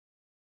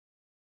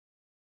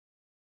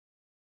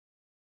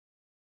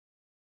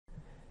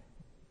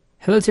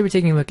Hello, today we're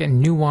taking a look at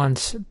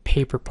Nuance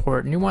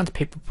Paperport. Nuance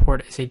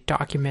Paperport is a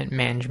document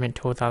management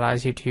tool that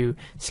allows you to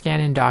scan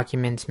in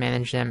documents,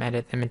 manage them,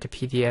 edit them into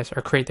PDFs,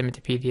 or create them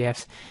into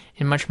PDFs,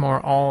 and much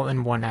more, all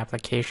in one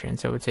application.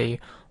 So it's a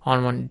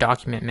all-in-one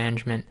document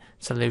management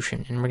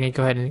solution. And we're going to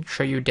go ahead and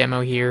show you a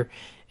demo here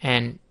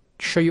and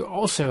show you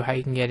also how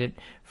you can get it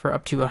for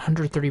up to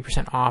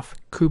 130% off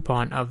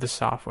coupon of the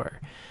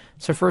software.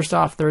 So first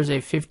off, there's a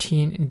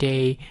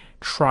 15-day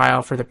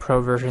trial for the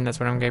pro version. That's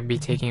what I'm going to be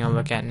taking a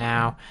look at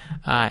now,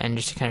 and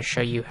just to kind of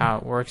show you how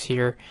it works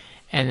here.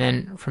 And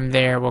then from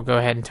there, we'll go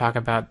ahead and talk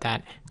about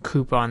that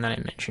coupon that I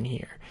mentioned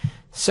here.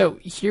 So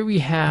here we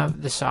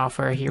have the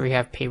software. Here we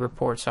have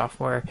Paperport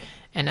software.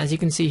 And as you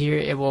can see here,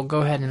 it will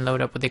go ahead and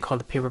load up what they call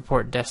the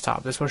Paperport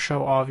desktop. This will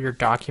show all of your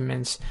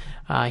documents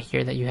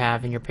here that you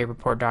have in your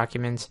Paperport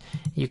documents.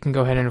 You can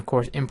go ahead and, of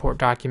course, import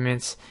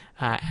documents,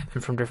 add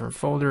them from different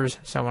folders,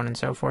 so on and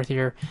so forth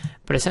here.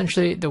 But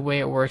essentially, the way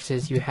it works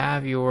is you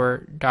have your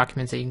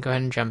documents that you can go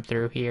ahead and jump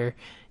through here.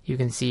 You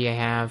can see I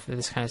have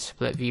this kind of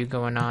split view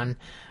going on.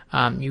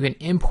 You can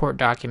import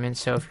documents,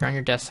 so if you're on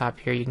your desktop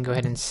here, you can go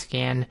ahead and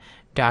scan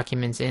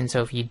documents in.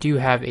 So if you do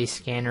have a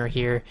scanner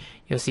here,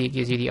 you'll see it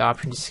gives you the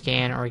option to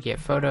scan or get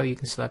photo. You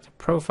can select a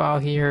profile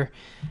here,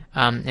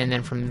 and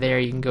then from there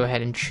you can go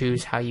ahead and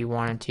choose how you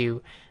want it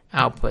to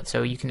output.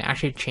 So you can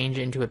actually change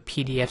it into a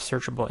PDF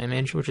searchable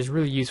image, which is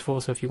really useful.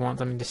 So if you want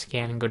something to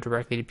scan and go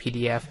directly to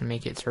PDF and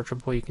make it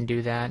searchable, you can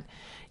do that.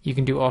 You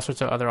can do all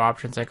sorts of other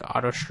options like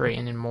auto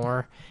straighten and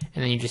more,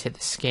 and then you just hit the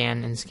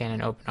scan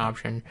and open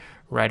option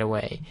right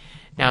away.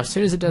 Now as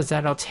soon as it does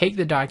that, I'll take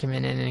the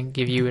document in and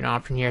give you an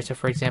option here. So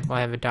for example,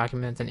 I have a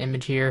document that's an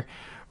image here.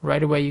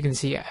 Right away you can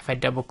see if I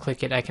double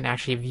click it, I can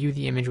actually view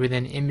the image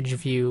within image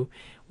view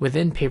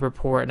within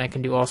Paperport, and I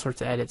can do all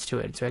sorts of edits to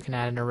it. So I can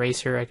add an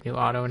eraser, I can do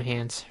auto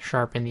enhance,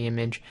 sharpen the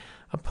image,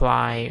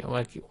 apply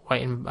like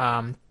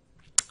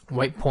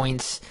white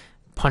points,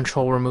 punch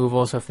hole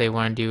removal. So if they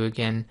want to do,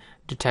 again,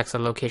 detects the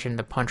location of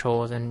the punch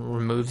holes and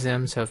removes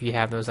them. So if you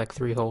have those like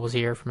 3 holes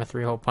here from a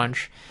 3-hole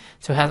punch.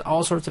 So it has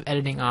all sorts of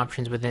editing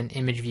options within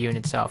image view in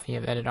itself. You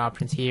have edit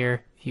options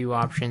here, view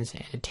options,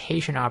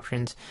 annotation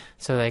options,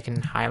 so that I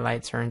can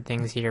highlight certain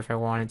things here if I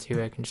wanted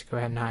to. I can just go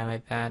ahead and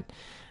highlight that.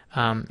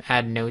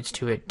 Add notes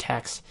to it,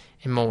 text,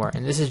 and more.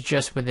 And this is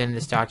just within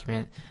this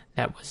document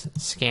that was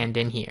scanned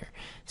in here.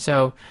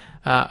 So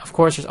of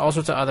course there's all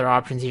sorts of other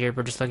options here,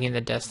 but just looking at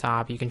the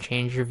desktop, you can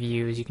change your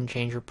views, you can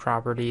change your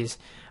properties,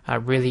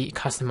 really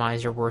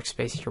customize your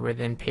workspace here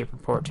within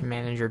Paperport to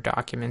manage your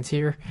documents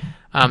here.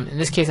 In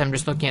this case, I'm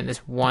just looking at this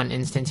one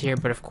instance here,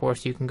 but of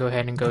course you can go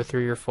ahead and go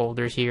through your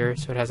folders here.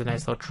 So it has a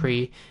nice little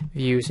tree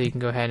view, so you can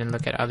go ahead and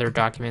look at other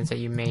documents that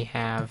you may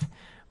have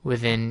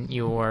within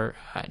your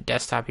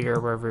desktop here, or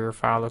wherever your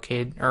file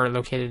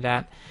located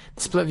at.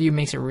 The split view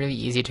makes it really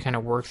easy to kind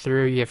of work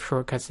through. You have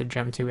shortcuts to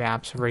jump to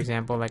apps. So for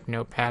example, like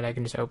Notepad, I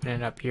can just open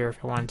it up here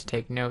if I wanted to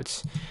take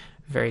notes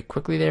very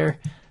quickly there.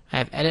 I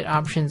have edit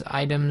options,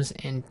 items,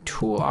 and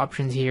tool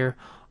options here,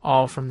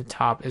 all from the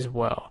top as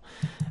well.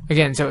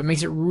 Again, so it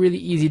makes it really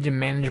easy to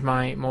manage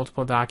my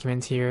multiple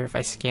documents here. If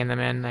I scan them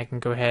in, I can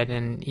go ahead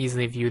and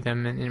easily view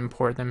them and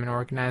import them and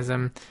organize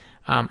them.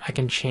 I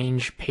can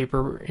change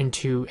paper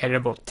into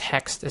editable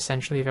text,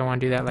 essentially, if I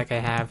want to do that, like I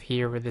have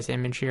here with this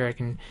image here. I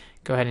can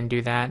go ahead and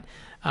do that.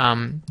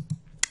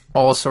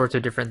 All sorts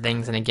of different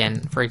things. And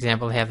again, for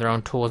example, they have their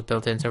own tools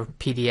built in. So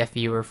PDF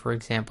viewer, for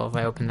example, if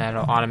I open that,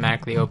 it'll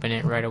automatically open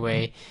it right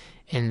away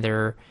in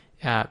their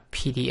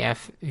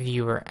PDF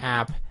viewer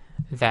app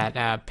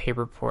that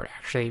Paperport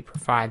actually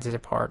provides as a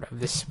part of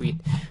this suite.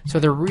 So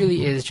there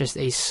really is just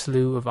a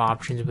slew of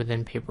options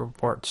within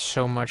Paperport,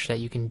 so much that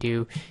you can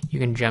do. You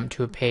can jump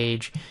to a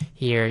page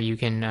here, you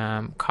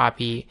can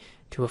copy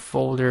to a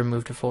folder,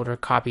 move to folder,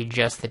 copy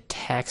just the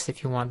text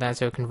if you want that,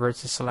 so it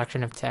converts a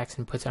selection of text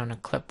and puts it on a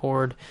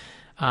clipboard.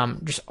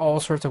 Just all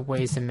sorts of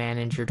ways to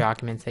manage your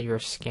documents that you're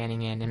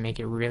scanning in and make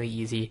it really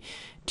easy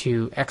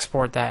to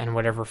export that in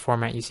whatever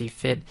format you see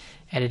fit,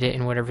 edit it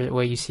in whatever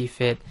way you see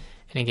fit,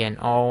 and again,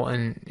 all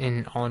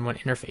in all-in-one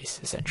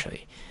interface,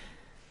 essentially.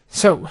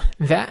 So,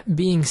 that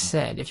being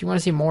said, if you want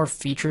to see more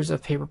features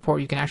of Paperport,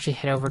 you can actually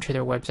head over to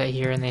their website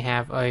here, and they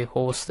have a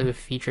whole slew of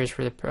features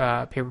for the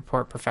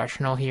Paperport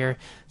Professional here.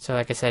 So,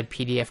 like I said,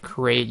 PDF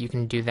Create, you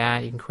can do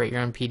that. You can create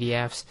your own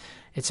PDFs.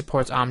 It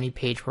supports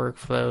omni-page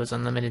workflows,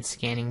 unlimited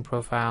scanning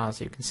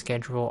profiles. You can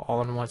schedule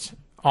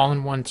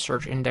all-in-one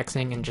search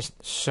indexing, and just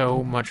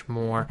so much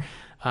more,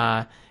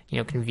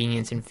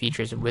 convenience and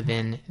features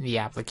within the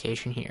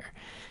application here.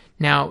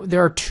 Now,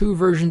 there are 2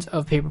 versions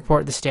of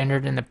Paperport, the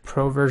standard and the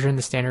pro version.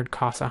 The standard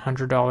costs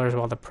 $100,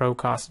 while the pro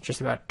costs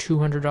just about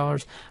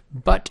 $200.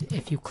 But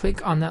if you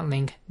click on that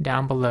link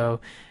down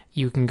below,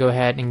 you can go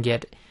ahead and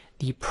get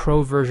the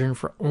pro version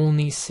for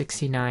only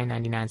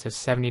 $69.99, so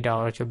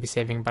 $70. You'll be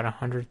saving about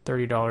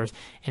 $130,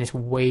 and it's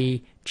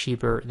way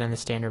cheaper than the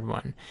standard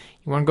one.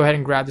 You want to go ahead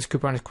and grab this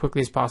coupon as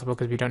quickly as possible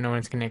because we don't know when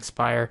it's going to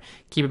expire.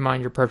 Keep in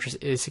mind your purchase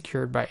is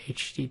secured by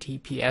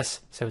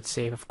HTTPS, so it's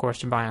safe, of course,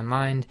 to buy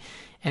online.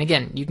 And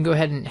again, you can go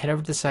ahead and head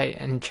over to the site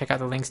and check out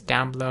the links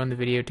down below in the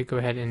video to go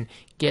ahead and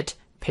get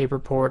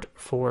Paperport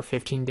for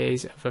 15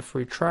 days of a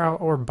free trial,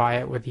 or buy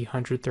it with the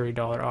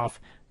 $130 off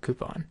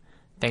coupon.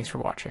 Thanks for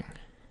watching.